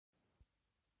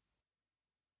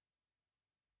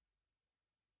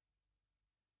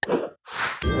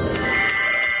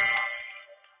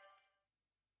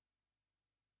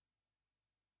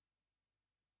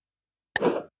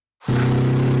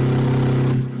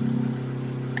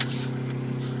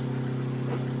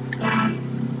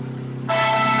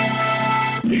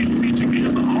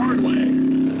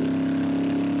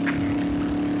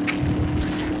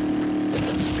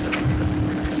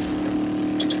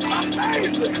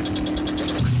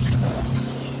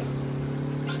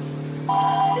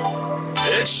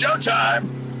It's showtime!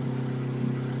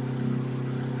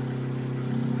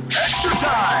 Extra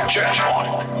time!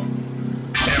 Checkpoint!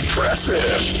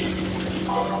 Impressive!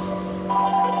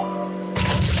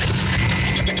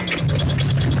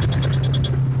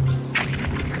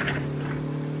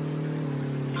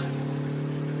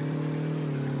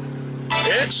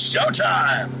 It's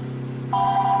showtime!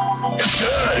 It's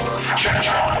good!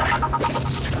 Checkpoint!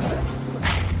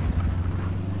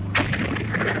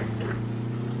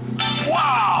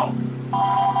 Wow!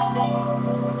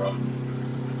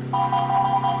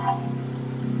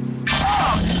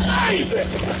 Amazing!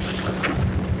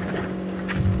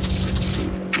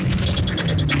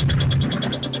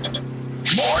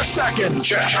 More seconds!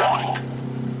 Checkpoint!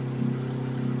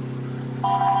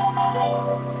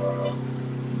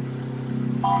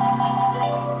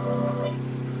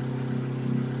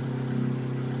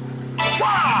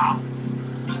 Wow!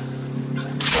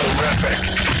 Terrific!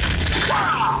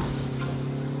 Wow!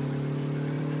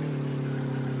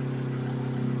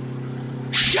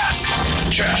 Yes!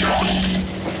 Checkpoint!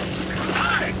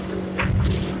 Nice!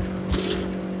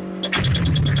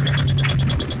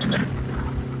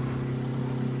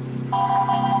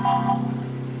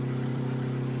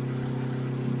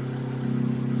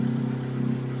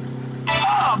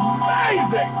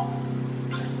 Amazing!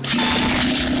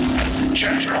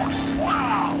 Checkpoint!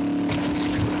 Wow!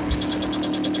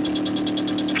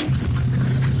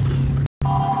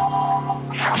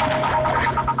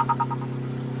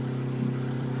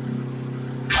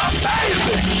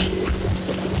 Amazing!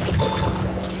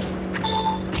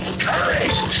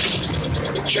 Great!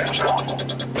 Checkpoint!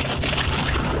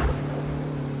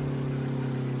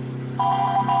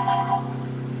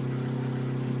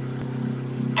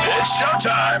 It's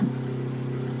showtime!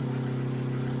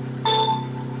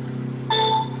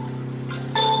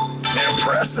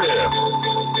 Impressive!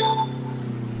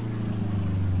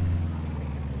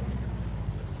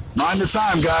 Mind the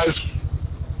time, guys.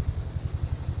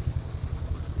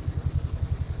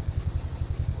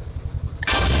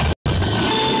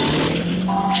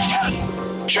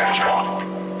 Checkpoint!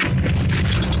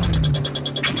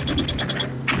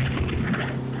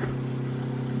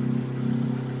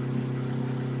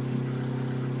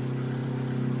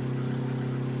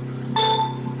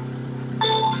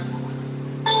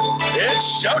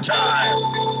 It's showtime!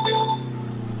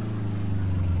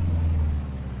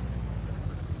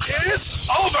 It's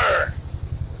over!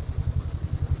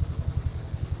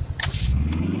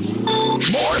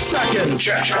 More seconds!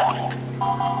 Checkpoint!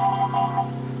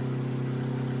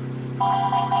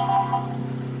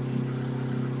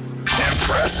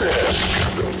 Impressive!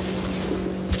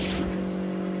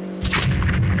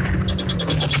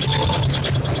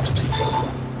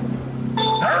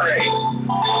 Hurry!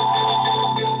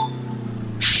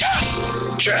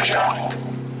 Yes! Checkpoint!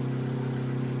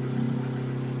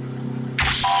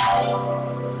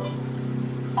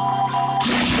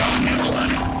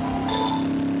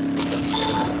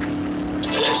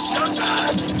 It's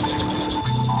showtime!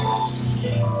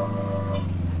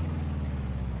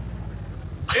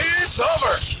 It's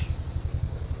over!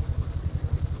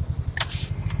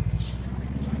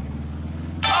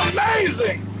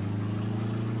 Amazing!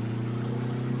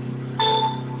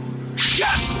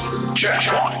 Yes!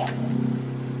 Checkpoint!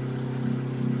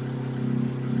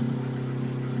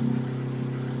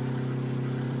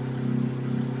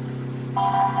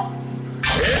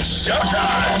 It's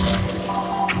showtime!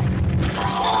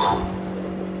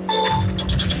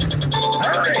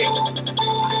 Hurry!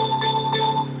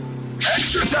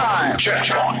 Extra time!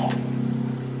 Checkpoint!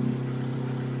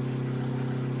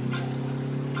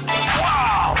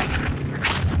 Wow!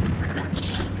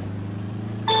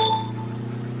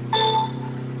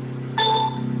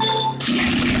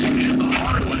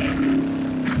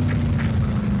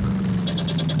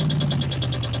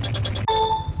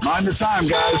 Mind the time,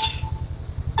 guys.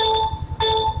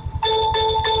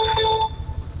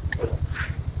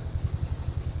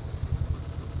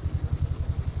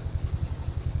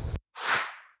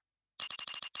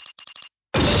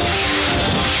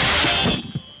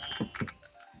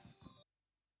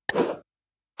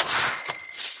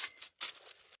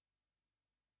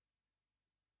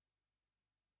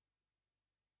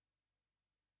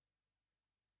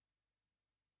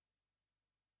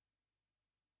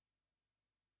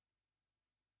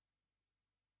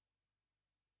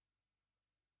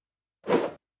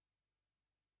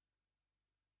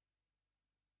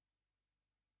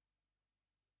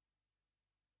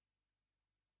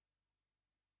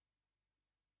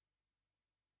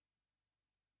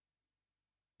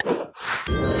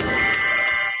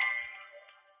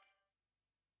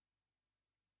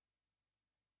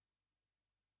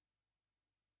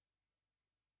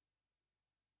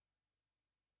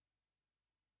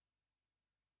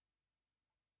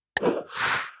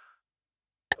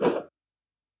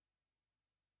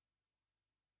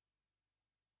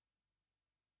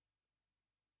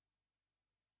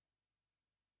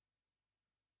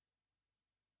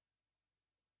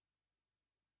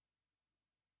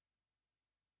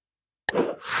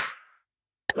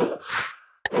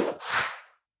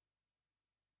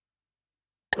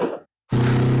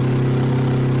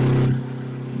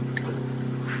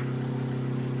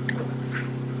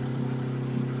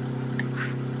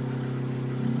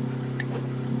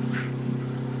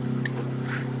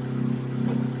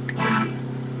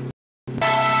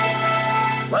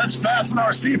 Let's fasten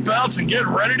our seatbelts and get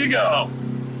ready to go.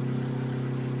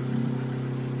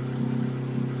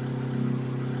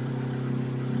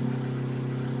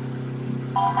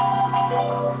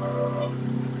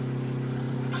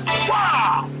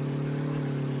 Wow!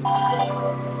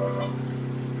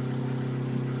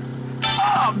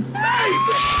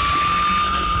 Amazing!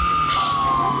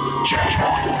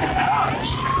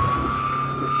 Ouch!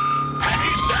 And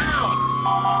he's down!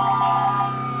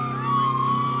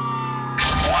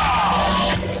 Wow!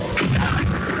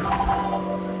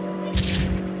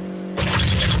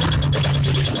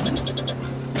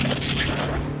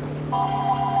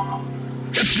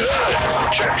 It's good!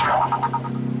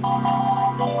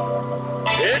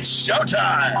 It's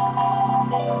showtime!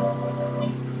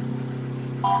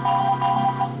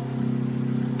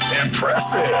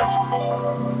 Impressive!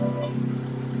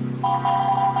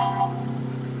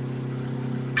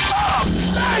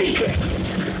 Amazing!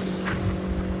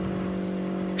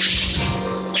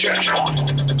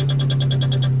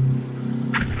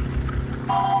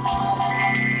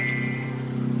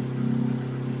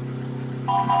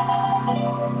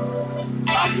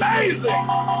 Amazing!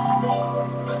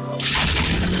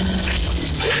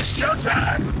 It's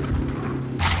showtime!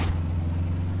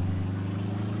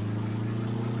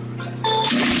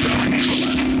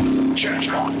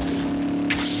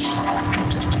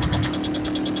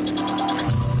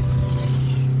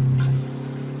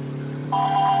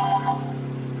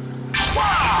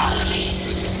 Wow!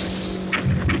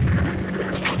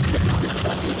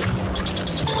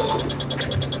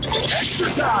 Extra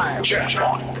time!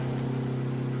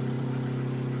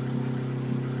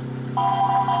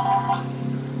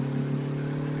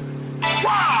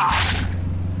 Wow!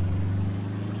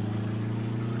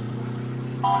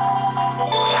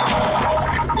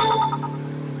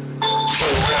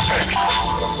 Terrific!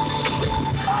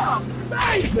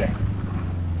 Amazing!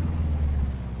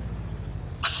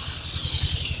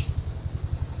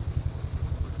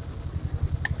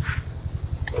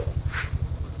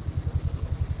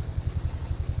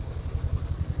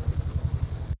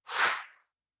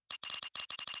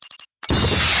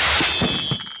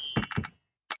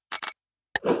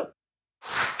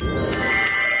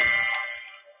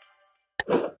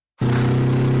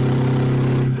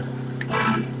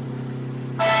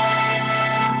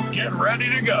 Get ready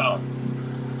to go.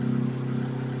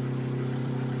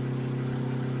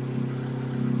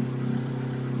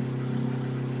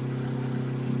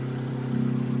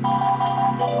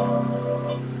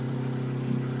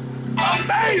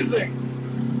 Amazing!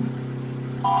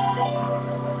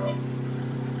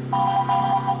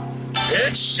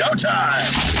 It's showtime!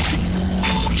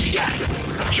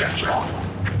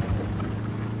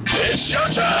 It's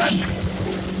showtime!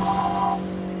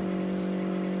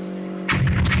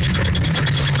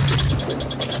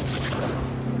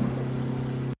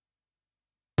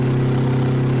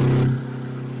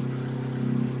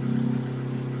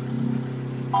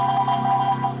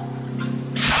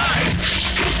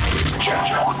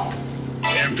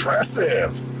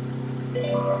 Impressive!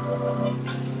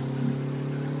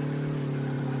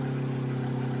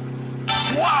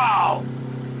 Wow!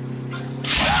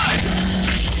 Nice!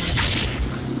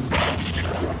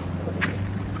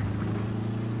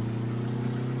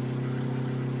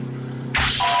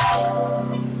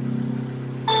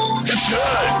 It's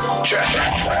good!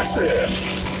 Impressive!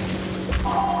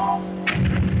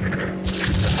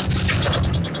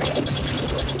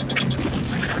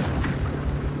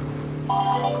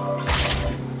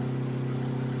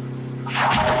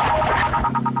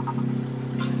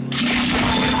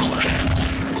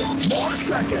 More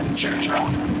seconds.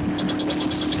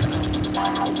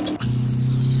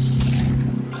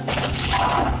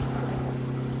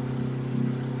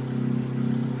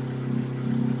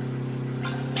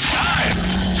 Nice!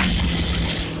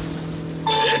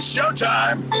 It's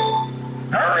showtime!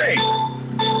 Hurry!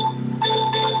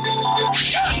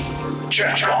 Yes!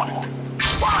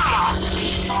 Wow!